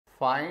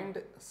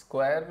Find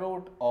square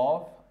root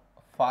of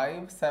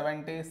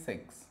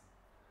 576.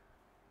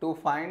 To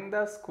find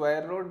the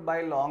square root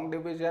by long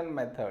division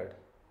method,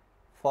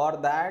 for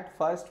that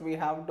first we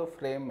have to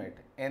frame it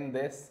in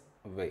this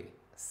way.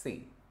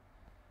 See,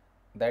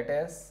 that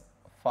is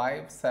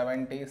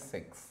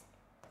 576.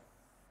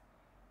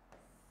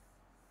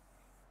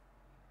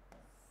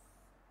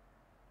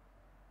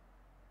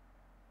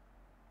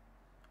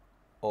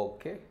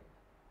 Okay,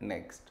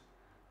 next.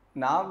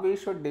 Now we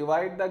should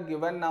divide the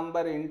given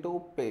number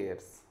into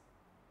pairs.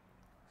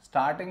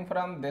 Starting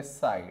from this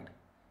side,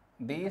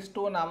 these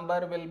two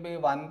number will be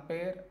one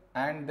pair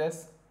and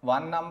this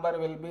one number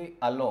will be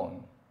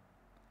alone.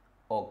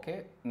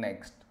 Okay,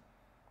 next.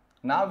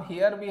 Now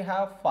here we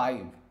have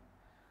 5.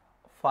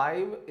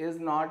 5 is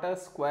not a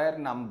square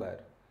number.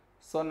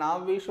 So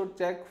now we should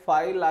check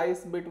 5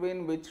 lies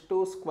between which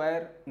two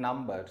square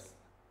numbers,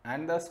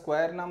 and the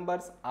square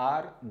numbers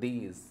are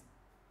these.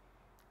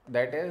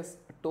 That is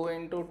 2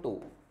 into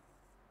 2,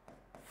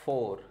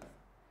 4,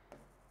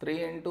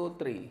 3 into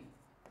 3,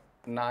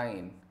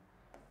 9,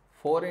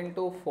 4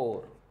 into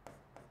 4,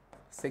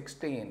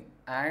 16,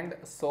 and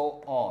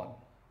so on.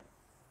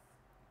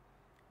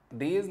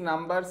 These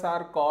numbers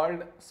are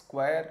called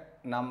square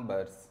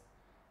numbers.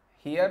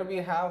 Here we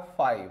have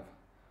 5.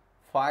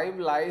 5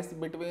 lies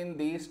between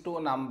these two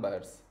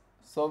numbers.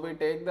 So we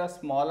take the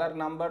smaller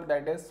number,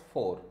 that is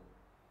 4.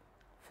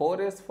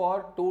 4 is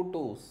for 2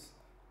 2's.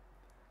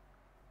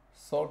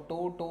 So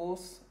 2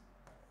 2's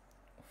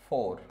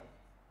 4.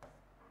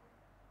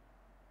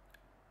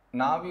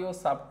 Now you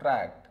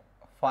subtract.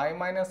 5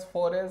 minus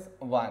 4 is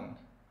 1.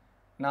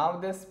 Now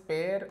this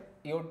pair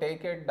you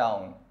take it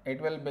down.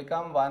 It will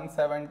become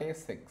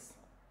 176.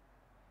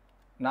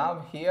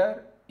 Now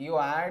here you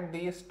add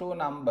these two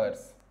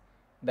numbers.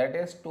 That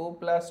is 2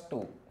 plus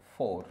 2,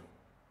 4.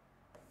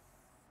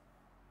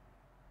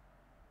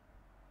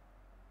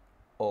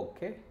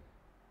 Okay,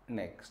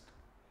 next.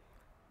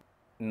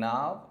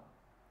 Now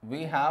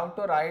we have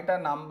to write a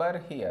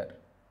number here.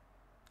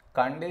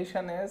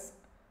 Condition is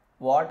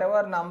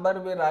whatever number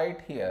we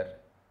write here,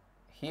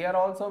 here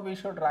also we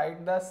should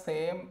write the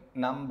same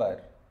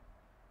number.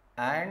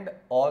 And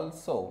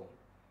also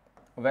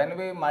when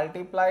we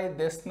multiply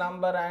this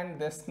number and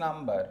this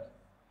number,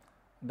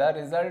 the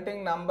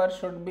resulting number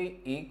should be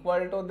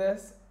equal to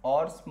this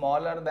or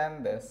smaller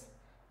than this,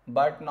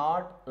 but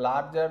not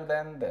larger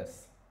than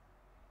this.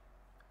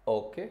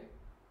 Okay,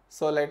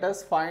 so let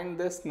us find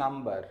this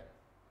number.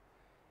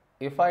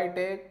 If I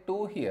take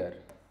 2 here,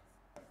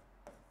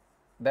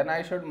 then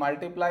I should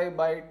multiply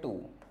by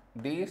 2.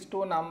 These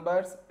two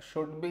numbers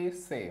should be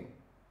same.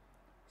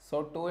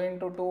 So 2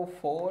 into 2,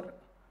 4,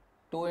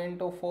 2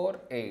 into 4,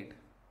 8.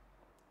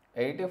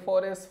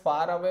 84 is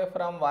far away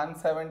from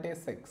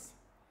 176.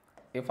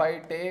 If I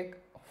take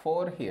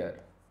 4 here,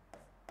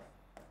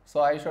 so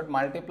I should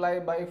multiply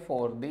by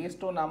 4. These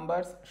two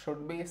numbers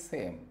should be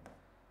same.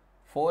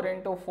 4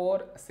 into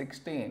 4,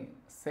 16,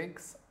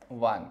 6,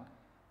 1.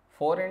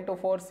 4 into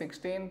 4,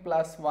 16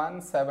 plus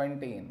 1,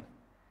 17.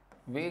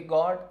 We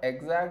got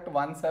exact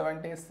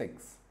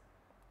 176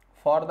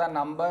 for the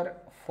number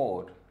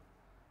 4.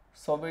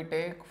 So we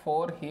take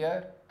 4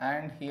 here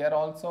and here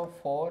also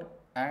 4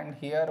 and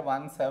here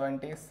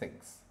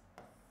 176.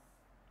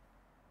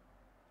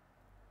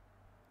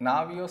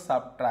 Now you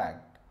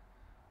subtract.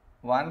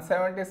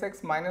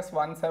 176 minus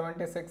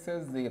 176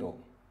 is 0.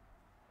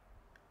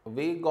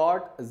 We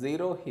got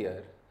 0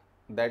 here.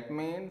 That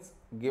means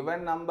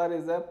given number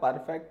is a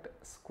perfect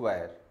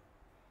square.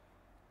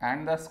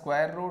 And the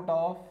square root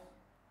of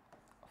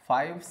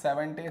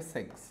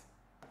 576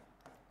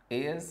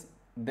 is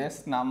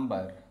this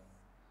number,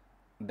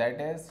 that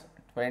is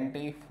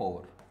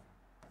 24.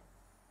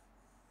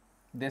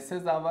 This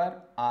is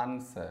our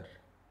answer.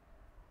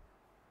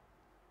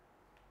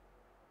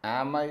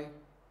 Am I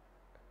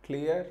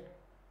clear?